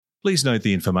Please note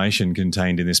the information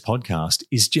contained in this podcast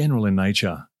is general in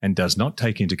nature and does not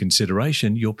take into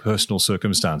consideration your personal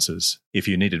circumstances. If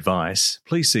you need advice,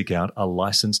 please seek out a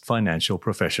licensed financial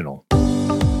professional.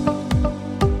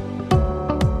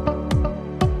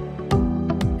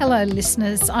 Hello,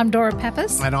 listeners. I'm Dora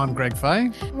Pappas. And I'm Greg Fay.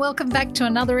 Welcome back to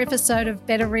another episode of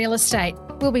Better Real Estate.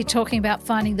 We'll be talking about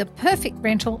finding the perfect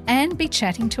rental and be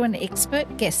chatting to an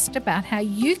expert guest about how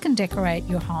you can decorate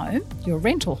your home, your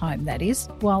rental home that is,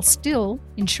 while still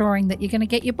ensuring that you're going to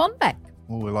get your bond back.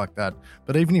 Oh, we like that.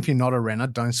 But even if you're not a renter,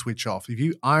 don't switch off. If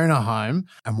you own a home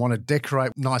and want to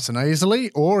decorate nice and easily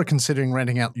or are considering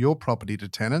renting out your property to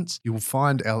tenants, you will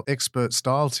find our expert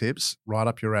style tips right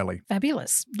up your alley.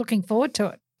 Fabulous. Looking forward to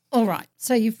it. All right,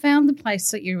 so you've found the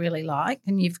place that you really like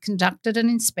and you've conducted an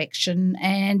inspection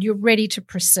and you're ready to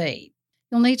proceed.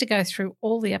 You'll need to go through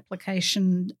all the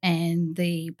application and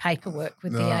the paperwork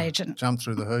with the agent. Jump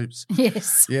through the hoops.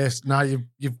 Yes. Yes. No,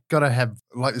 you've got to have,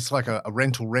 it's like a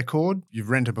rental record. You've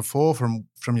rented before from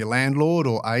your landlord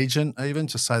or agent even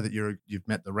to say that you've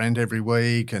met the rent every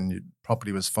week and your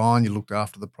property was fine, you looked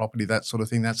after the property, that sort of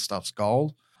thing. That stuff's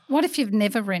gold. What if you've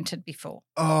never rented before?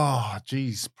 Oh,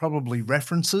 geez, probably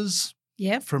references.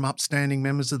 Yep. From upstanding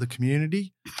members of the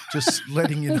community, just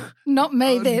letting you know. Not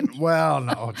me then. Well,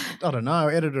 no, I don't know.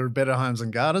 Editor of Better Homes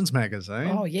and Gardens magazine.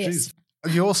 Oh, yes.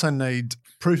 Jeez. You also need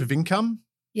proof of income.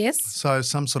 Yes. So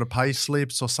some sort of pay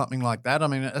slips or something like that. I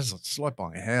mean, it's like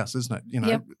buying a house, isn't it? You know,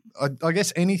 yep. I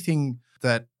guess anything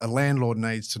that a landlord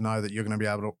needs to know that you're going to be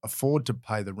able to afford to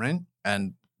pay the rent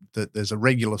and that there's a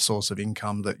regular source of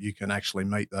income that you can actually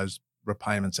meet those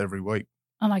repayments every week.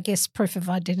 And I guess proof of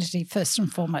identity first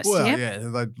and foremost. Well, yeah,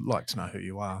 they'd like to know who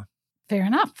you are. Fair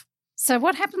enough. So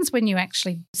what happens when you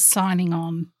actually signing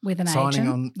on with an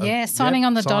agent? Signing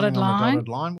on the dotted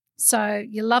line. So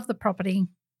you love the property,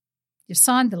 you've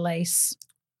signed the lease,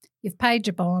 you've paid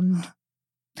your bond.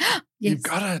 Yes. You've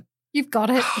got it. You've got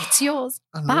it. It's yours.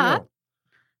 Unreal. But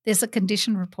there's a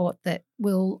condition report that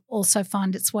will also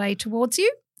find its way towards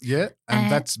you. Yeah,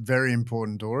 and that's very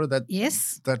important, Dora.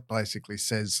 Yes. That basically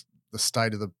says the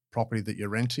state of the property that you're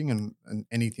renting and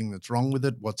anything that's wrong with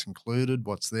it, what's included,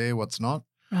 what's there, what's not.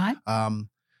 Right.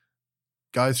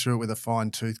 Go through it with a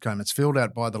fine-tooth comb. It's filled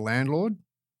out by the landlord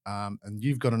and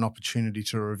you've got an opportunity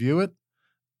to review it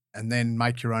and then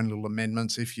make your own little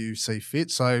amendments if you see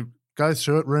fit. So go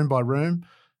through it room by room,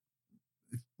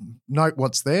 note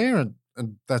what's there and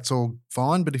that's all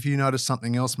fine. But if you notice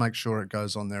something else, make sure it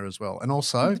goes on there as well. And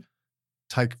also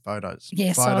take photos.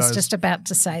 Yes, I was just about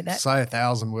to say that. Say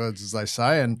 1,000 words, as they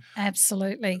say. And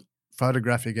absolutely.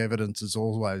 Photographic evidence is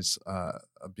always a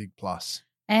big plus.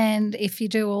 And if you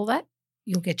do all that,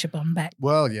 you'll get your bond back.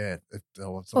 Well, yeah.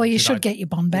 Or you should get your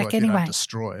bond back anyway. You don't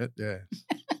destroy it, yeah.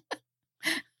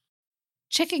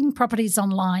 Checking properties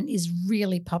online is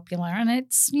really popular and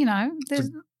it's,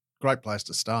 there's great place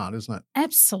to start, isn't it?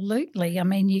 Absolutely. I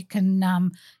mean, you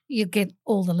can you get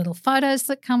all the little photos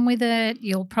that come with it.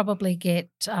 You'll probably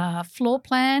get a floor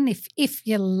plan if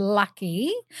you're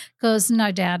lucky, because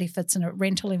no doubt if it's a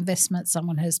rental investment,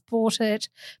 someone has bought it.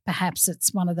 Perhaps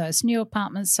it's one of those new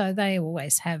apartments, so they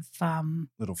always have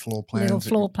little floor plans.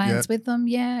 Yep. With them.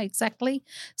 Yeah, exactly.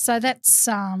 So that's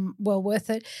well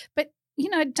worth it. But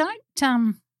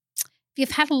don't. If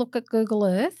you've had a look at Google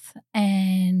Earth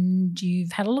and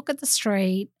you've had a look at the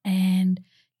street and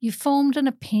you've formed an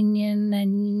opinion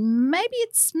and maybe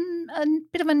it's a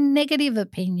bit of a negative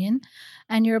opinion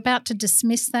and you're about to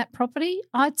dismiss that property,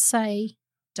 I'd say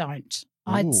don't.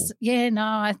 I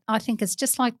think it's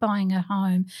just like buying a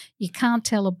home. You can't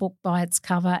tell a book by its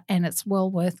cover and it's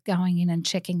well worth going in and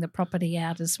checking the property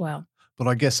out as well. But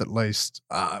I guess at least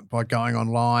by going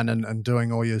online and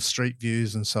doing all your street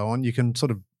views and so on, you can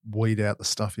sort of weed out the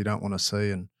stuff you don't want to see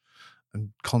and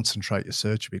concentrate your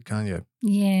search a bit, can't you?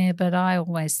 Yeah, but I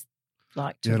always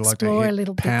like to explore a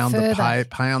little bit further.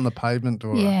 Pound the pavement.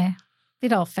 Or yeah,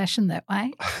 bit old-fashioned that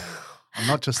way. I'm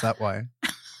not just that way.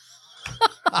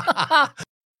 A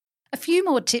few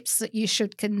more tips that you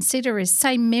should consider is,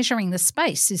 say, measuring the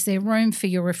space. Is there room for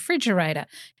your refrigerator?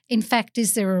 In fact,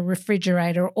 is there a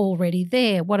refrigerator already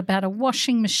there? What about a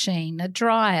washing machine, a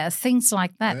dryer, things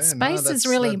like that? Yeah, space is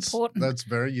really important.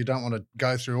 You don't want to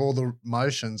go through all the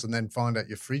motions and then find out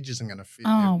your fridge isn't going to fit.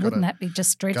 Oh, wouldn't that be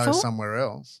just dreadful? Go somewhere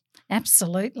else.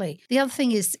 Absolutely. The other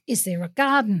thing is there a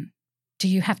garden? Do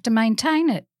you have to maintain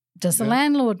it? Does the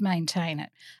landlord maintain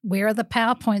it? Where are the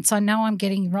power points? I know I'm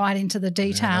getting right into the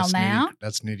detail now.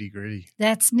 That's nitty-gritty.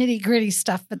 That's nitty-gritty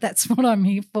stuff, but that's what I'm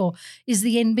here for. Is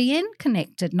the NBN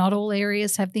connected? Not all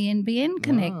areas have the NBN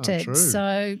connected. True.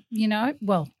 So,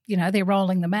 they're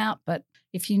rolling them out, but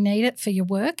if you need it for your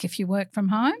work, if you work from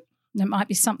home. It might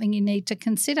be something you need to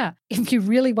consider. If you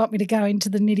really want me to go into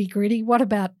the nitty-gritty, what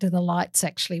about, do the lights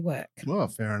actually work? Well,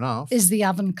 fair enough. Is the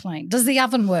oven clean? Does the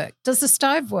oven work? Does the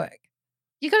stove work?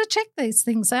 You got to check these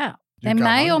things out. They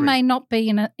may or may not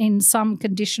be in some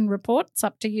condition report. It's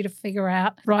up to you to figure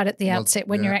out right at the outset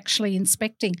when you're actually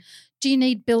inspecting. Do you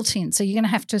need built-ins? So you're going to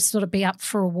have to sort of be up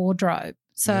for a wardrobe.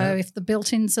 So if the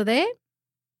built-ins are there,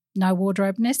 no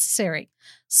wardrobe necessary.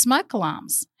 Smoke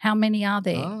alarms, how many are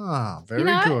there? Ah, very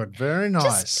good. Very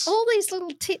nice. Just all these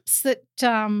little tips that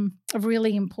are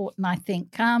really important, I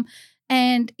think.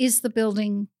 And is the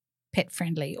building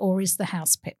pet-friendly or is the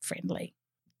house pet-friendly?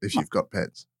 If you've got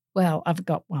pets. Well, I've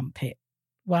got one pet,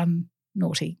 one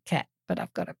naughty cat, but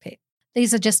I've got a pet.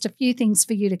 These are just a few things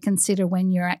for you to consider when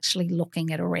you're actually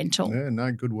looking at a rental. Yeah,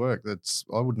 no, good work.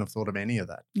 I wouldn't have thought of any of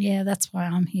that. Yeah, that's why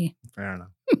I'm here. Fair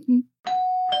enough.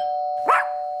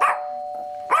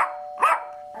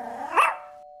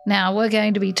 Now, we're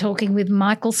going to be talking with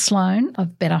Michael Sloan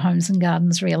of Better Homes and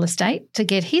Gardens Real Estate to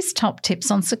get his top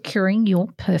tips on securing your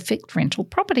perfect rental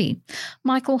property.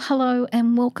 Michael, hello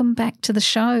and welcome back to the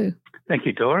show. Thank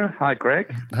you, Dora. Hi,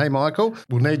 Greg. Hey, Michael.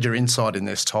 We'll need your insight in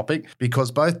this topic because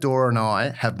both Dora and I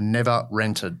have never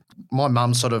rented. My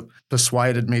mum sort of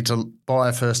persuaded me to buy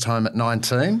a first home at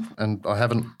 19 and I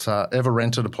haven't ever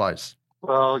rented a place.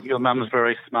 Well, your mum's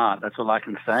very smart. That's all I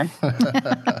can say.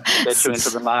 Get you into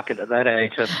the market at that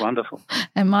age. That's wonderful.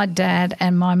 And my dad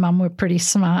and my mum were pretty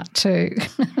smart too.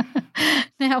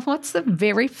 Now, what's the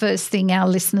very first thing our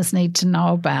listeners need to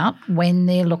know about when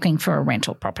they're looking for a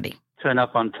rental property? Turn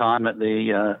up on time at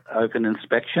the open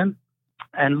inspection.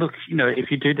 And look, if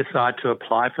you do decide to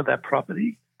apply for that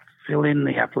property, fill in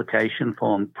the application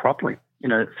form properly.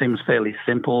 It seems fairly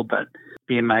simple, but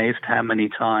be amazed how many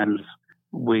times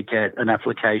we get an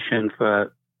application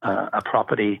for a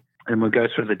property and we'll go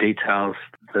through the details.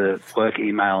 The work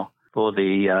email for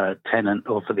the tenant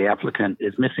or for the applicant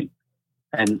is missing.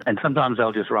 And sometimes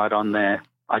they'll just write on there,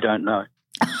 I don't know.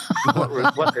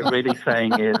 What they're really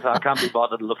saying is, I can't be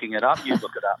bothered looking it up, you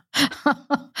look it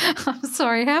up. I'm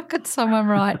sorry, how could someone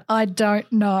write, I don't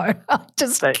know?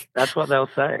 That's what they'll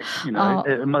say. They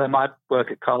might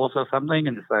work at Coles or something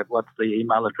and just say, what's the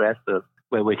email address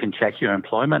where we can check your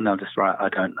employment? And they'll just write, I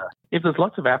don't know. If there's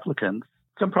lots of applicants,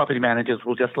 some property managers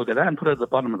will just look at that and put it at the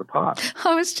bottom of the pile.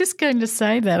 I was just going to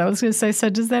say that. I was going to say, so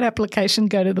does that application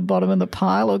go to the bottom of the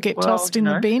pile or get tossed in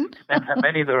the bin? Depends how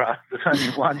many there are. There's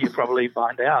only one, you probably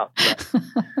find out.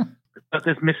 But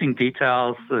there's missing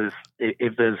details.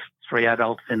 If there's 3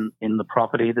 adults in the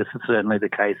property, this is certainly the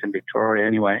case in Victoria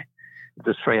anyway. If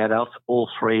there's 3 adults, all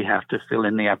 3 have to fill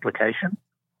in the application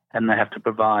and they have to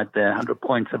provide their 100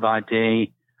 points of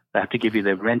ID. They have to give you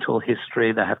their rental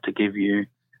history. They have to give you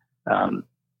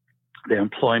their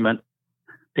employment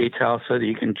details so that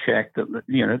you can check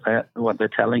that what they're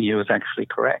telling you is actually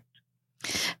correct.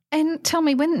 And tell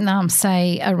me, when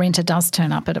say a renter does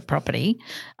turn up at a property,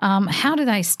 how do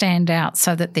they stand out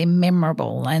so that they're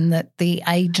memorable and that the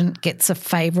agent gets a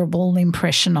favourable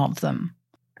impression of them?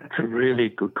 That's a really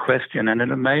good question, and it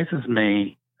amazes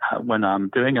me when I'm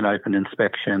doing an open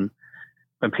inspection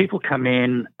when people come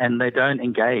in and they don't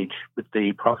engage with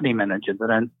the property manager. They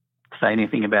don't say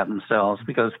anything about themselves,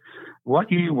 because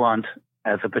what you want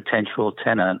as a potential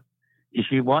tenant is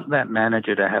you want that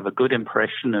manager to have a good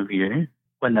impression of you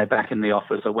when they're back in the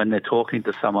office or when they're talking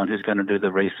to someone who's going to do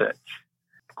the research.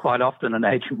 Quite often an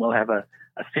agent will have a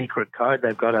secret code.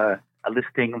 They've got a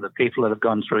listing of the people that have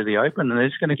gone through the open and they're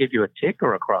just going to give you a tick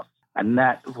or a cross. And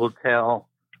that will tell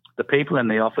the people in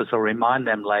the office or remind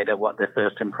them later what their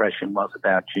first impression was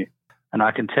about you. And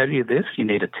I can tell you this, you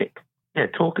need a tick. Yeah,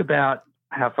 talk about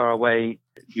how far away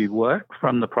you work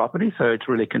from the property, so it's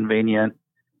really convenient.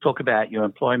 Talk about your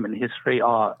employment history.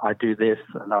 Oh, I do this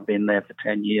and I've been there for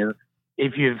 10 years.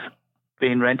 If you've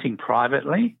been renting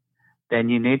privately, then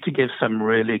you need to give some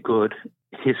really good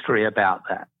history about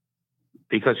that.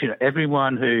 Because,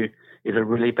 everyone who is a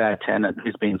really bad tenant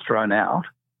who's been thrown out,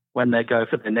 when they go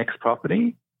for the next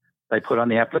property, they put on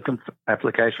the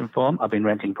application form, I've been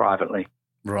renting privately.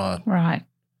 Right.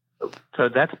 So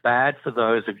that's bad for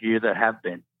those of you that have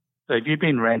been. So if you've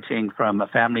been renting from a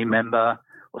family member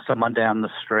or someone down the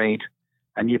street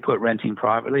and you put renting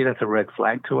privately, that's a red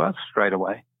flag to us straight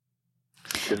away.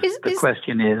 The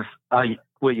question is,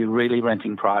 were you really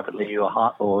renting privately or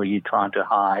are you trying to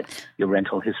hide your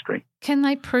rental history? Can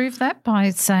they prove that by,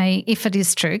 say, if it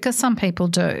is true, because some people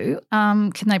do,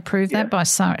 can they prove that by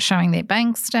showing their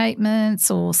bank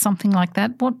statements or something like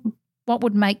that? What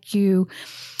would make you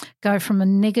go from a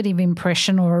negative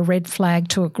impression or a red flag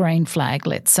to a green flag,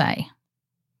 let's say?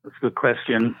 That's a good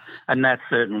question. And that's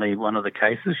certainly one of the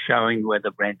cases, showing where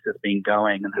the rent has been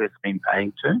going and who it's been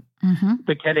paying to. Mm-hmm.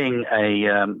 But getting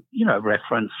a,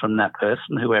 reference from that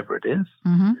person, whoever it is,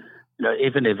 Mm-hmm.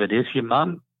 Even if it is your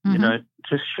mum, Mm-hmm.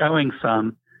 just showing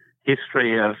some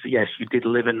history of, yes, you did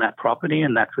live in that property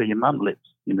and that's where your mum lives,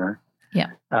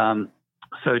 Yeah.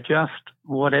 So just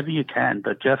whatever you can,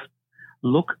 but just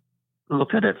look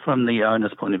at it from the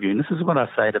owner's point of view. And this is what I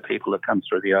say to people that come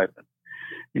through the open.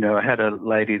 I had a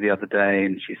lady the other day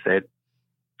and she said,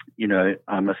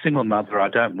 I'm a single mother, I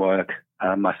don't work.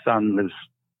 My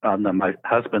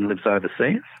husband lives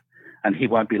overseas and he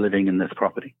won't be living in this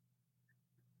property.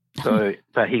 So,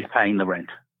 but he's paying the rent.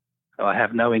 So I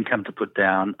have no income to put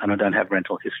down and I don't have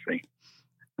rental history.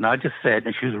 And I just said,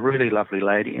 and she was a really lovely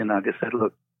lady, and I just said,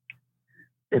 look,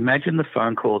 imagine the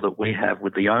phone call that we have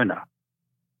with the owner.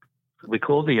 We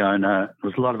call the owner,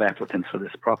 there's a lot of applicants for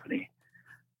this property,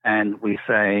 and we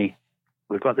say,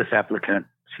 we've got this applicant,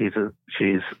 she's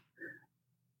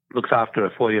looks after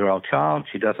a 4-year-old child,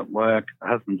 she doesn't work, her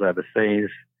husband's overseas,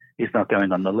 he's not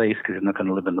going on the lease because he's not going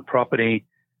to live in the property.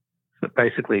 But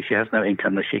basically, she has no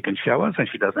income that she can show us, and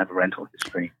she doesn't have a rental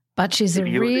history. But she's a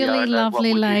really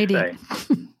lovely lady.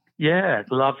 Yeah,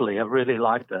 lovely. I really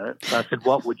liked her. So I said,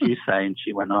 what would you say? And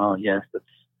she went, oh, yes, that's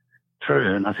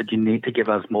true. And I said, you need to give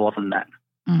us more than that.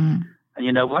 Mm. And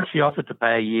you know what? She offered to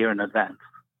pay a year in advance.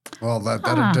 Well,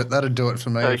 that'd do it for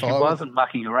me. So she wasn't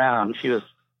mucking around. She was,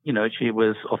 she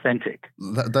was authentic.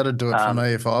 That'd do it for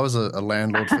me if I was a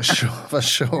landlord, for sure. For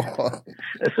sure.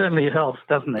 It certainly helps,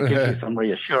 doesn't it? Gives you some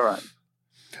reassurance.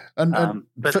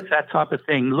 But it's that type of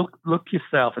thing. Look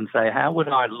yourself and say, how would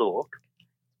I look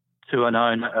to an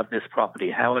owner of this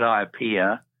property? How would I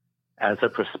appear as a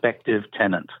prospective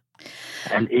tenant?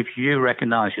 And if you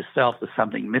recognise yourself as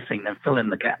something missing, then fill in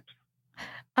the gaps.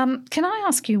 Can I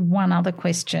ask you one other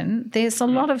question? There's a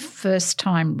lot of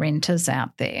first-time renters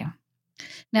out there.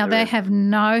 Now, they have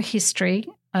no history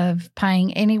of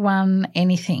paying anyone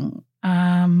anything.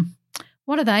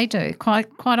 What do they do? Quite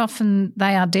often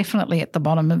they are definitely at the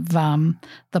bottom of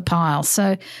the pile.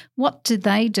 So what do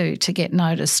they do to get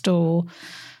noticed? Or,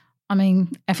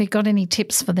 have you got any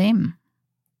tips for them?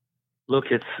 Look,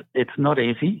 it's not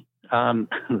easy.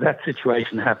 That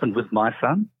situation happened with my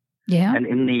son. Yeah. And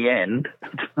in the end,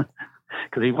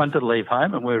 because he wanted to leave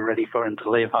home and we were ready for him to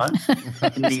leave home,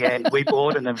 in the end, we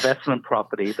bought an investment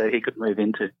property that he could move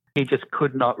into. He just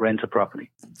could not rent a property.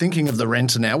 Thinking of the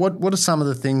renter now, what are some of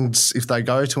the things, if they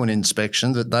go to an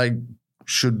inspection, that they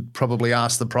should probably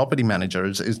ask the property manager?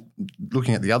 Is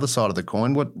looking at the other side of the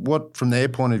coin, what from their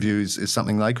point of view is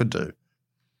something they could do?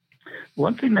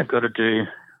 One thing they've got to do,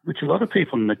 which a lot of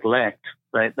people neglect,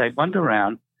 they wander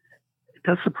around. It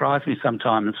does surprise me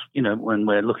sometimes, when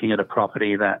we're looking at a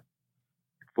property that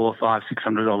 $400, $500,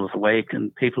 $600 a week,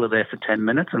 and people are there for 10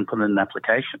 minutes and put in an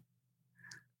application.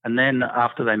 And then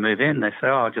after they move in, they say,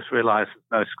 oh, I just realised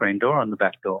there's no screen door on the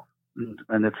back door.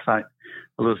 And it's like,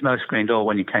 well, there was no screen door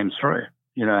when you came through.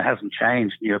 It hasn't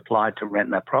changed. You applied to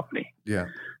rent that property. Yeah.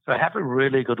 So have a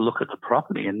really good look at the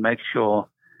property and make sure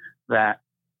that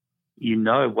you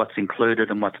know what's included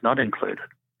and what's not included.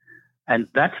 And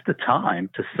that's the time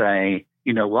to say,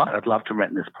 you know what, I'd love to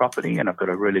rent this property and I've got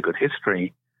a really good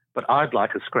history, but I'd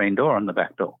like a screen door on the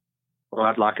back door, or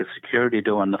I'd like a security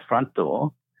door on the front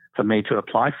door for me to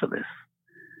apply for this.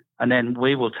 And then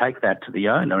we will take that to the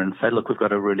owner and say, look, we've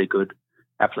got a really good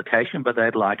application, but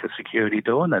they'd like a security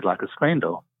door and they'd like a screen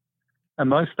door. And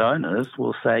most owners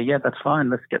will say, yeah, that's fine,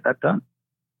 let's get that done.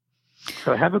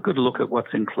 So have a good look at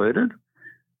what's included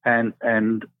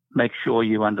and make sure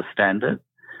you understand it.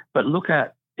 But look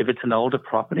at, if it's an older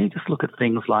property, just look at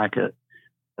things like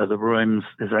are the rooms,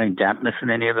 is there any dampness in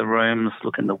any of the rooms?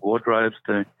 Look in the wardrobes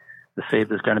to see if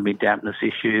there's going to be dampness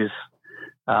issues.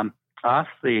 Ask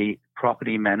the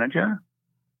property manager,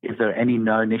 is there any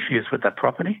known issues with that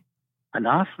property? And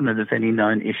ask them if there's any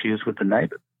known issues with the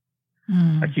neighbours.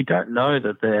 Like, you don't know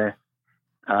that the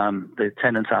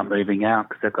tenants aren't moving out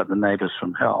because they've got the neighbours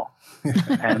from hell.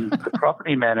 And the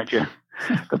property manager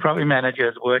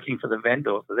is working for the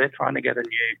vendor, so they're trying to get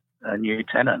a new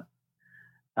tenant.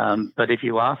 But if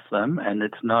you ask them and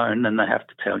it's known, then they have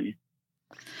to tell you.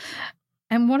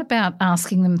 And what about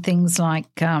asking them things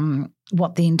like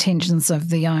what the intentions of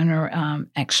the owner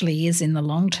actually is in the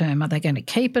long term? Are they going to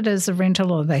keep it as a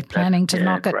rental, or are they planning to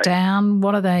knock it down?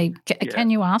 What are they? Can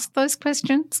you ask those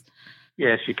questions?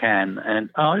 Yes, you can. And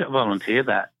I volunteer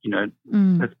that,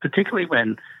 particularly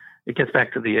when it gets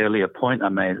back to the earlier point I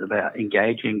made about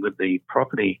engaging with the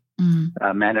property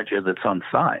manager that's on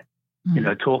site,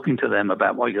 talking to them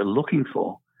about what you're looking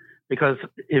for. Because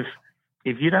if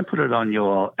you don't put it on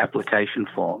your application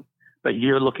form, but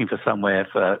you're looking for somewhere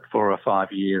for 4 or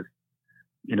 5 years,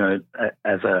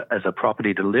 as a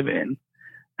property to live in,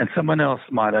 and someone else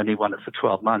might only want it for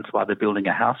 12 months while they're building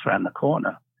a house around the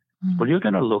corner. Well, you're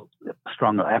going to look a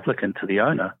stronger applicant to the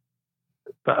owner,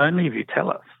 but only if you tell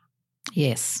us.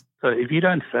 Yes. So if you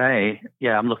don't say,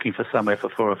 yeah, I'm looking for somewhere for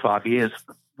 4 or 5 years,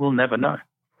 we'll never know.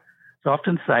 So I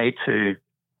often say to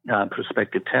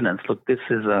prospective tenants, look, this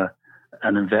is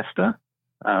an investor.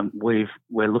 We're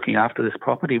looking after this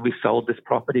property. We sold this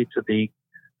property to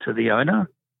the owner,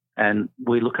 and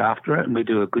we look after it, and we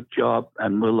do a good job,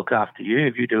 and we'll look after you.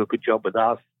 If you do a good job with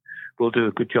us, we'll do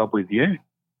a good job with you.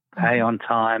 Pay on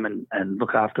time and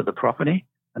look after the property,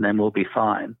 and then we'll be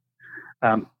fine.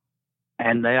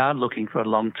 And they are looking for a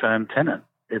long-term tenant.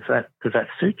 Does that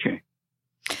suit you?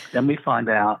 Then we find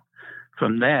out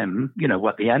from them,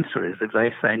 what the answer is. If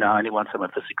they say, no, I only want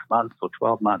someone for 6 months or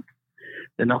 12 months,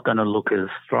 they're not going to look as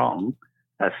strong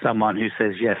as someone who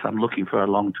says, yes, I'm looking for a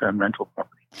long-term rental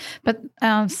property. But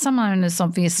some owners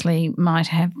obviously might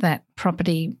have that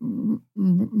property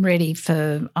ready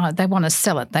for, they want to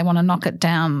sell it, they want to knock it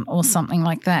down or something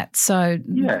like that. So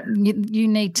you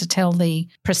need to tell the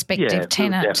prospective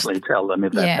tenant. We'll definitely tell them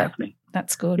if that's happening.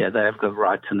 That's good. Yeah, they have the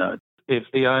right to know. If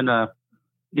the owner,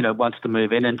 wants to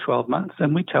move in 12 months,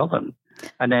 then we tell them.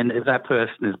 And then if that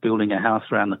person is building a house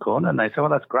around the corner and they say, well,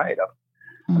 that's great,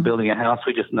 I'm building a house,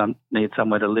 we just need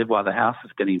somewhere to live while the house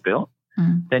is getting built,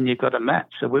 then you've got a match.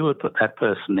 So we would put that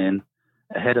person in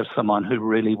ahead of someone who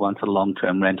really wants a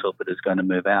long-term rental but is going to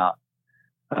move out,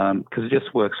 because it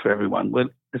just works for everyone.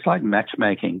 It's like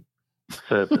matchmaking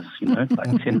service,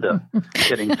 like Tinder,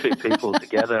 getting two people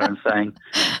together and saying,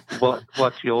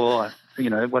 what's your,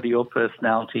 what are your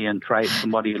personality and traits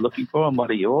and what are you looking for and what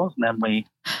are yours? And then we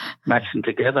match them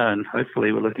together and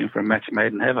hopefully we're looking for a match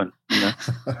made in heaven.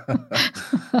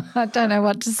 I don't know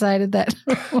what to say to that,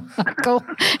 Michael.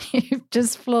 You've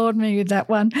just floored me with that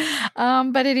one.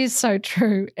 But it is so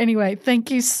true. Anyway,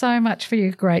 thank you so much for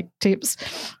your great tips.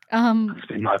 It's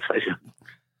been my pleasure.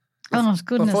 Oh,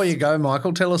 goodness. Before you go,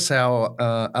 Michael, tell us how,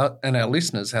 and our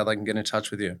listeners, how they can get in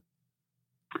touch with you.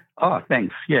 Oh,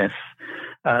 thanks. Yes.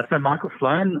 So Michael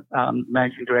Sloan,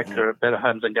 Managing Director of Better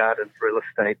Homes and Gardens Real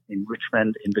Estate in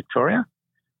Richmond in Victoria.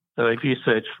 So if you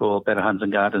search for Better Homes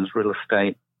and Gardens Real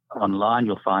Estate online,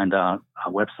 you'll find our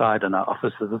website and our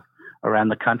offices around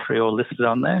the country all listed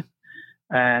on there.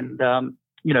 And,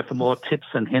 for more tips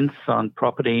and hints on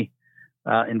property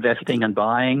investing and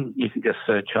buying, you can just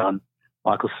search on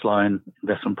Michael Sloan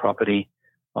Investment Property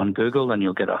on Google and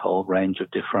you'll get a whole range of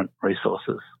different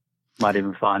resources. Might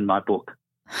even find my book.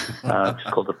 It's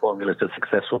called The Formula to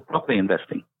Successful Property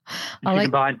Investing. You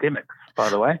can buy Dymocks, by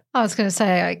the way. I was going to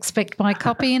say, I expect my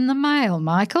copy in the mail,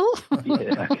 Michael.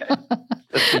 Yeah, okay.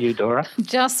 Just for you, Dora.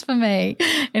 Just for me.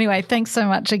 Anyway, thanks so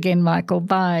much again, Michael.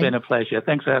 Bye. It's been a pleasure.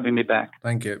 Thanks for having me back.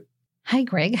 Thank you. Hey,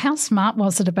 Greg, how smart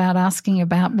was it about asking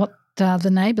about what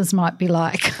the neighbours might be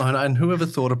like? And whoever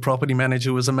thought a property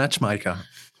manager was a matchmaker?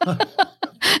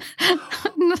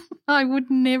 I would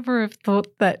never have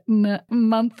thought that in a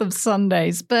month of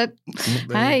Sundays, but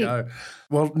there you go.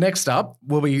 Well, next up,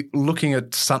 we'll be looking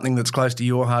at something that's close to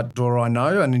your heart, Dora, I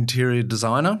know, an interior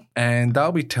designer, and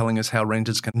they'll be telling us how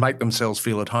renters can make themselves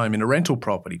feel at home in a rental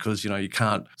property because, you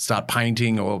can't start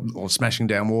painting or smashing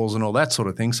down walls and all that sort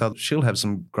of thing. So she'll have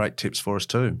some great tips for us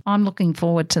too. I'm looking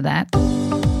forward to that.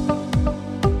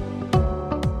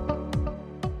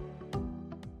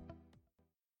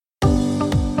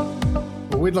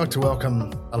 We'd like to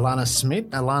welcome Alana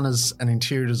Smith. Alana's an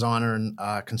interior designer and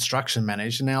construction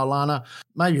manager. Now, Alana,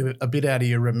 maybe a bit out of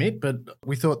your remit, but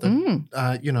we thought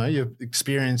that, your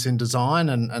experience in design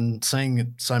and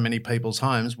seeing so many people's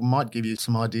homes might give you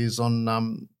some ideas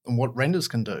on what renters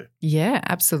can do. Yeah,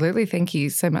 absolutely. Thank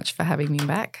you so much for having me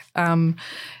back.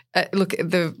 Look,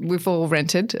 we've all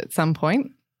rented at some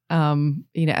point.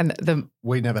 We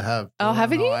never have. Oh,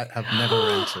 haven't you? I have never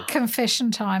rented. Confession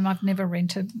time, I've never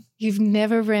rented. You've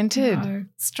never rented? No,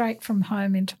 straight from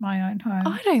home into my own home.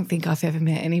 I don't think I've ever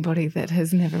met anybody that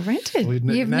has never rented.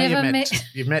 You've never met.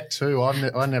 You've met two.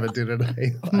 I never did it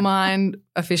either. Mine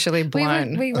officially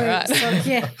blown. We were right.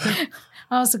 yeah.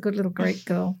 I was a good little Greek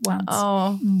girl once.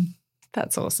 Oh.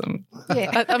 That's awesome.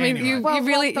 Yeah, I mean, anyway.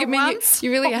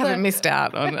 you really haven't missed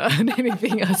out on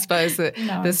anything. I suppose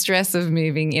the stress of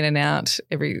moving in and out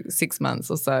every 6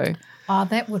 months or so. Oh,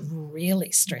 that would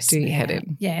really stress do me your head out.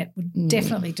 in. Yeah, it would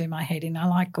definitely do my head in. I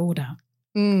like order.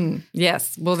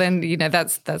 Yes. Well, then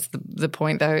that's the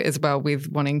point though as well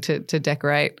with wanting to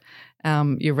decorate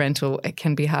your rental. It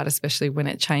can be hard, especially when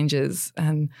it changes,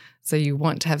 and so you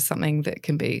want to have something that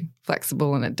can be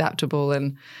flexible and adaptable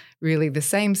and really the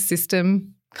same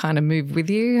system kind of move with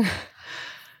you.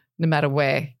 no matter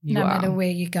where you no are. matter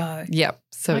where you go. Yep.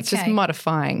 So it's just Okay.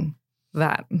 modifying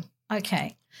that.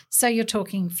 Okay. So you're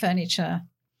talking furniture.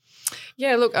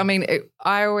 Yeah, look, I mean,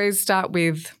 I always start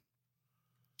with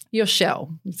your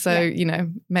shell. So, Yeah.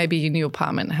 maybe your new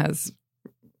apartment has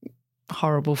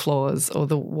horrible floors or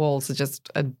the walls are just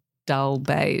a dull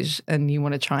beige and you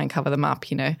want to try and cover them up,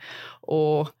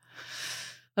 or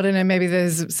I don't know, maybe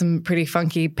there's some pretty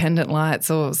funky pendant lights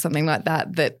or something like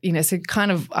that, so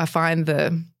kind of I find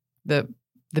the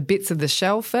bits of the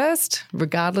shell first,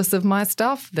 regardless of my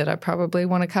stuff that I probably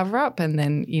want to cover up, and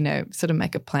then, sort of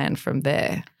make a plan from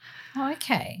there.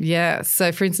 Okay. Yeah.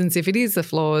 So, for instance, if it is the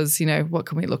floors, what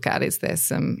can we look at? Is there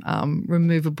some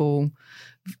removable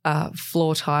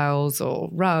floor tiles or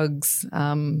rugs?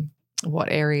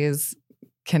 What areas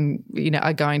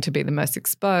are going to be the most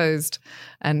exposed,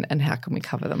 and how can we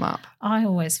cover them up? I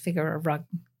always figure a rug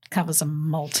covers a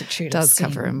multitude It does of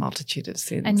cover a sins. multitude of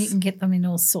sins. And you can get them in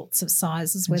all sorts of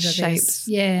sizes, And whether shapes.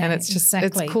 Yeah, and it's just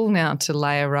exactly. it's cool now to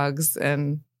layer rugs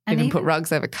and even put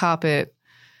rugs over carpet.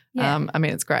 Yeah. I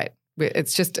mean, it's great.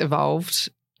 It's just evolved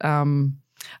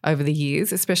over the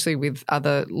years, especially with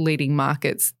other leading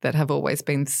markets that have always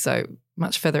been so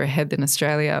much further ahead than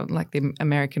Australia, like the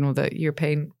American or the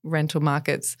European rental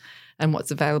markets, and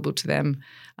what's available to them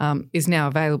is now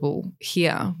available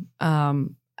here.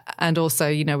 And also,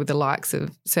 with the likes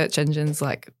of search engines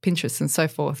like Pinterest and so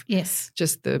forth, Yes.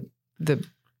 just the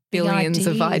billions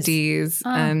of ideas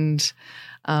and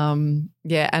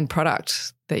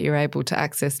product that you're able to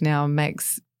access now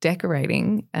makes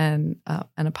decorating an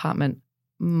apartment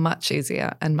much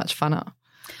easier and much funner.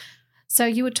 So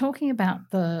you were talking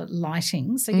about the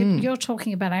lighting. So you're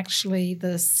talking about actually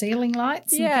the ceiling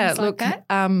lights and things like that?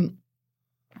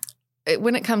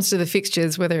 When it comes to the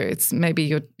fixtures, whether it's maybe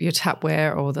your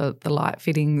tapware or the light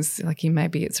fittings, like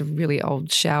maybe it's a really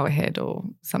old shower head or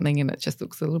something and it just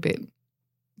looks a little bit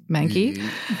manky.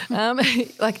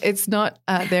 It's not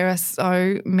there are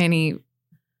so many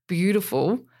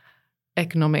beautiful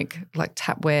economic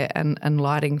tapware and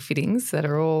lighting fittings that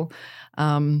are all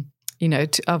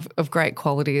of great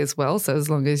quality as well. So as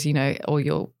long as all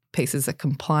your pieces are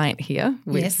compliant here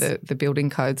with the building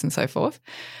codes and so forth.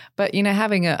 But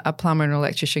having a plumber and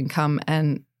electrician come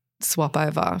and swap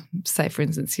over, say for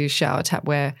instance your shower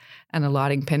tapware and a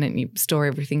lighting pendant, you store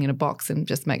everything in a box and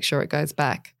just make sure it goes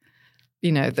back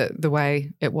the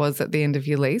way it was at the end of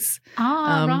your lease.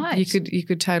 Right. You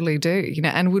could totally do,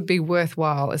 and would be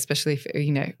worthwhile, especially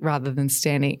if, rather than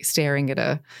staring at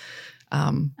a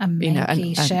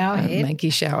manky shower head. A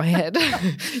manky shower head,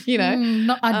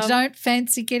 I don't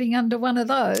fancy getting under one of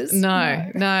those. No.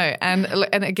 And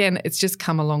again, it's just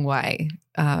come a long way.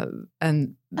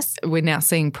 And we're now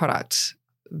seeing product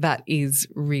that is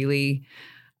really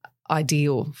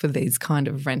ideal for these kind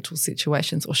of rental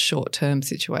situations or short-term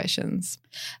situations.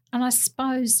 And I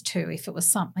suppose too, if it was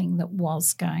something that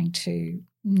was going to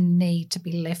need to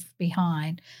be left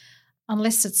behind,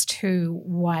 unless it's too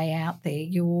way out there,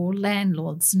 your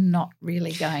landlord's not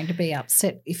really going to be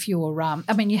upset if you're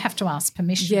you have to ask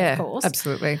permission, of course.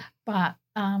 Absolutely. But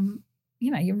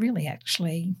you're really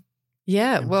actually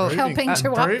helping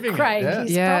to upgrade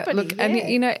his property. Look, and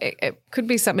it could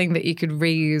be something that you could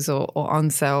reuse or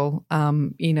on sell.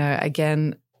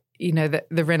 Again,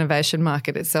 the renovation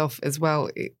market itself as well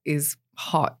is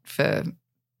hot for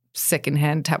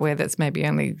secondhand tapware that's maybe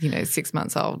only 6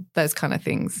 months old, those kind of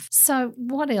things. So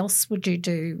what else would you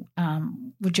do,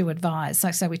 would you advise?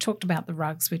 Like, so we talked about the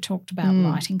rugs, we talked about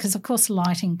lighting, because of course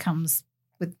lighting comes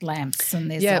with lamps and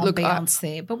there's ambiance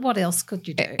there, but what else could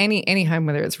you do? Any home,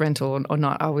 whether it's rental or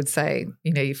not, I would say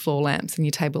your floor lamps and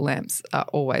your table lamps are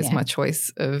always my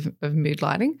choice of mood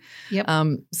lighting. Yep.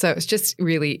 So it's just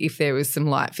really if there was some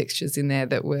light fixtures in there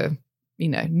that were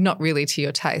not really to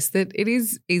your taste, that it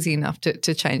is easy enough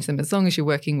to change them as long as you're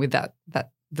working with that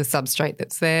the substrate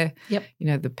that's there. Yep.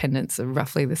 The pendants are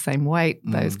roughly the same weight,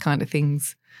 those kind of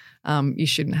things. You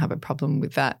shouldn't have a problem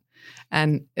with that.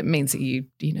 And it means that you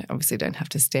obviously don't have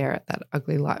to stare at that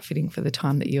ugly light fitting for the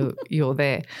time that you're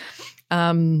there.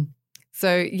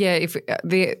 If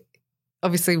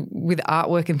obviously with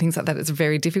artwork and things like that, it's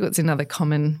very difficult. It's another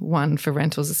common one for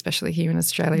rentals, especially here in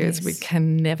Australia, is we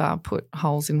can never put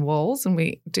holes in walls, and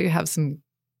we do have some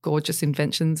gorgeous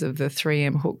inventions of the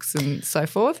 3M hooks and so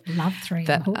forth. Love 3M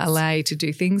that hooks. allow you to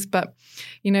do things. But,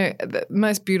 the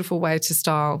most beautiful way to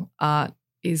style art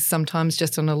is sometimes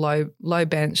just on a low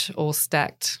bench, all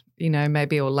stacked,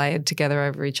 maybe all layered together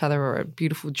over each other, or a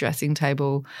beautiful dressing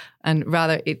table, and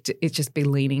rather it just be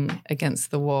leaning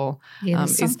against the wall.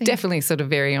 It's definitely sort of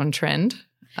very on trend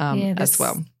as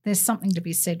well. there's something to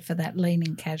be said for that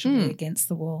leaning casually against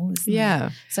the wall, isn't Yeah.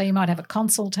 there? So you might have a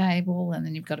console table and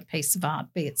then you've got a piece of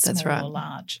art, be it small That's right. or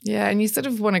large. Yeah, and you sort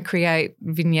of want to create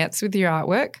vignettes with your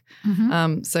artwork.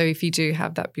 So if you do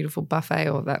have that beautiful buffet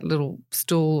or that little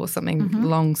stool or something,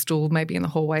 long stool maybe in the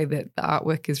hallway that the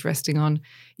artwork is resting on,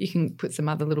 you can put some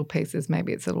other little pieces.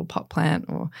 Maybe it's a little pot plant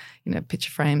or,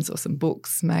 picture frames or some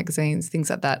books, magazines,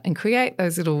 things like that, and create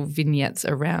those little vignettes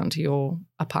around your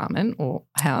apartment or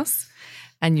house.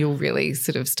 And you'll really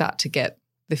sort of start to get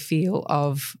the feel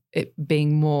of it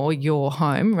being more your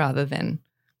home rather than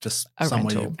Just a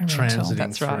somewhere rental. you're transiting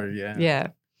That's through. right. Yeah. Yeah.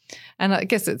 And I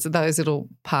guess it's those little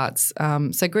parts.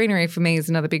 So greenery for me is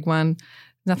another big one.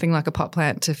 Nothing like a pot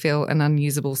plant to fill an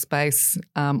unusable space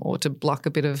or to block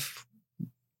a bit of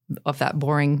that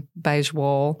boring beige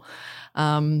wall.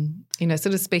 Sort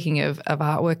of speaking of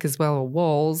artwork as well, or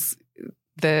walls,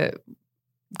 the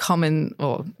common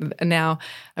or now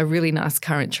a really nice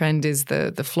current trend is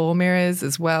the floor mirrors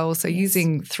as well. So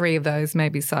using 3 of those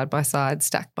maybe side by side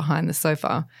stacked behind the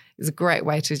sofa is a great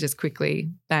way to just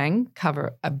quickly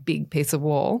cover a big piece of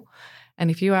wall. And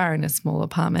if you are in a small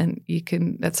apartment,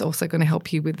 that's also going to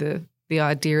help you with the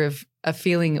idea of a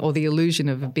feeling or the illusion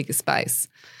of a bigger space.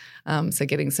 So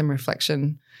getting some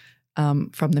reflection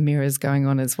from the mirrors going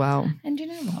on as well. And you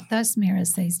know what? Those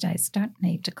mirrors these days don't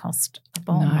need to cost a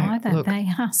bomb either. Look, they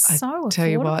are so affordable. I tell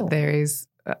you what, there's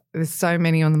so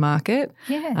many on the market.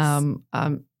 Yes.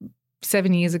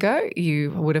 7 years ago,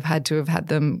 you would have had to have had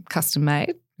them custom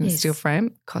made in steel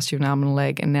frame, cost you an arm and a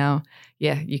leg. And now,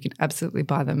 you can absolutely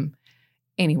buy them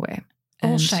anywhere.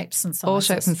 All shapes and sizes. All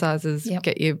shapes and sizes. Yep.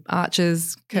 Get your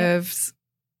arches, curves,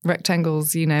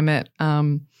 rectangles, you name it.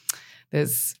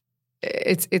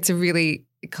 It's a really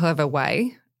clever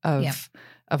way of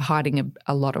hiding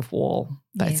a lot of wall,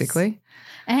 basically. Yes.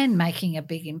 And making a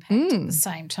big impact at the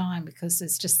same time, because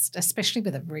it's just, especially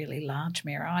with a really large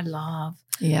mirror, I love,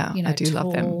 I do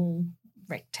love them. tall,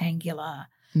 rectangular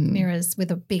mirrors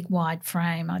with a big wide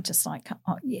frame. I just like,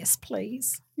 oh, yes,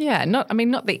 please. Yeah, not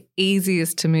the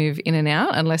easiest to move in and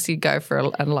out unless you go for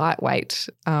a lightweight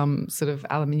sort of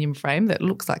aluminium frame that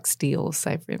looks like steel,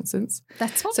 say, for instance.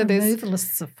 That's what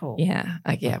removalists are for. Yeah,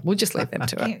 we'll just leave them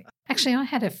to it. Actually, I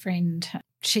had a friend,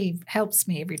 she helps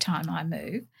me every time I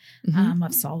move. I've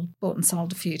bought and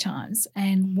sold a few times.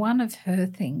 And one of her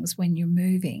things when you're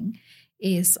moving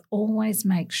is always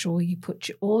make sure you put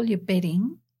all your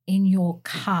bedding in your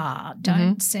car.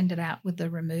 Don't send it out with the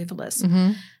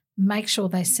removalist. Make sure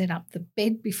they set up the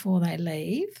bed before they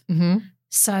leave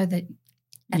so that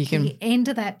at the end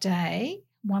of that day,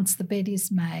 once the bed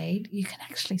is made, you can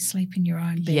actually sleep in your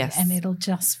own bed and it'll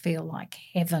just feel like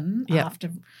heaven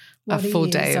after a full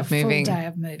day of moving.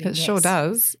 It sure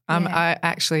does. I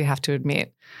actually have to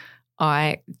admit,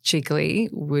 I cheekily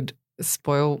would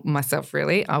spoil myself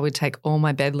really. I would take all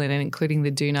my bed linen, including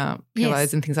the doona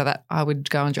pillows and things like that. I would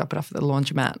go and drop it off at the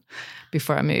laundromat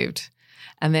before I moved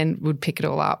and then would pick it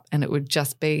all up and it would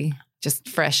just be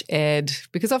fresh aired,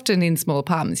 because often in small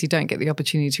apartments you don't get the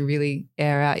opportunity to really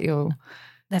air out your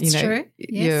true.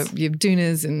 Your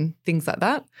doonas and things like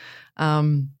that.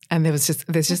 And there's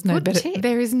just no better tip.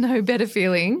 There is no better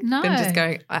feeling than just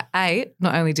going,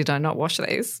 not only did I not wash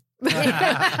these,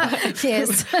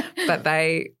 yes, but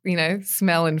they,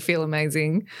 smell and feel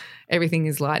amazing. Everything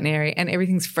is light and airy and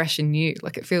everything's fresh and new.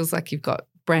 Like it feels like you've got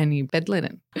brand new bed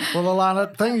linen. Well,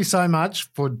 Alana, thank you so much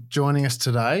for joining us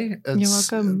today. You're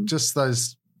welcome. Just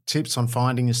those tips on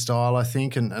finding your style, I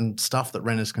think, and stuff that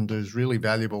renters can do is really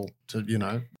valuable to,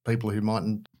 people who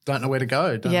don't know where to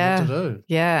go, don't know what to do.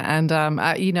 Yeah, and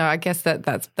I guess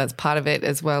that's part of it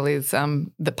as well, is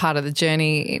the part of the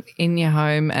journey in your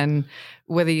home, and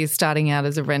whether you're starting out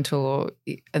as a rental or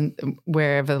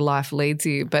wherever life leads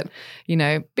you. But,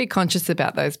 be conscious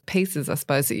about those pieces, I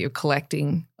suppose, that you're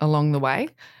collecting along the way.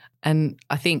 And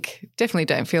I think definitely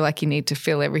don't feel like you need to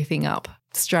fill everything up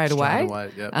straight away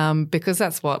because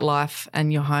that's what life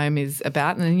and your home is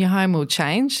about. And then your home will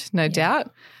change, no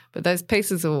doubt, but those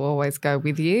pieces will always go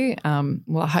with you.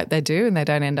 Well, I hope they do and they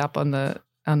don't end up on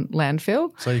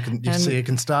landfill. So you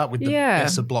can start with the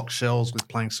Besser block shells with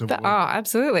plain silverwood.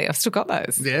 Absolutely. I've still got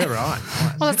those. Yeah, right.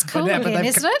 Well, it's cool again,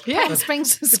 isn't it? Yeah. Palm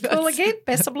Springs is cool again,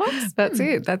 Besser blocks. That's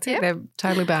it. They're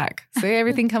totally back. See,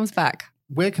 everything comes back.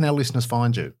 Where can our listeners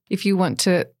find you? If you want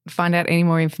to find out any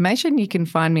more information, you can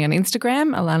find me on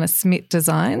Instagram, Alana Smith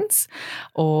Designs,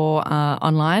 or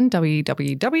online,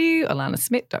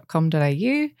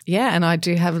 www.alanasmith.com.au. Yeah, and I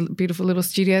do have a beautiful little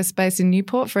studio space in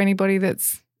Newport for anybody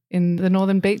that's in the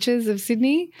northern beaches of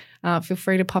Sydney. Feel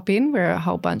free to pop in. We're a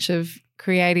whole bunch of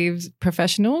creative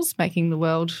professionals making the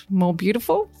world more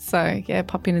beautiful. So,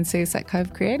 pop in and see us at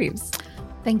Cove Creatives.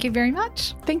 Thank you very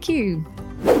much. Thank you.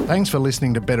 Thanks for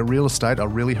listening to Better Real Estate. I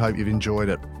really hope you've enjoyed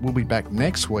it. We'll be back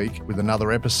next week with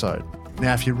another episode.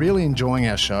 Now, if you're really enjoying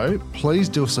our show, please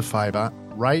do us a favour,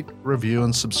 rate, review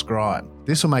and subscribe.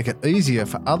 This will make it easier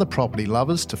for other property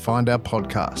lovers to find our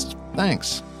podcast.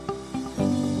 Thanks.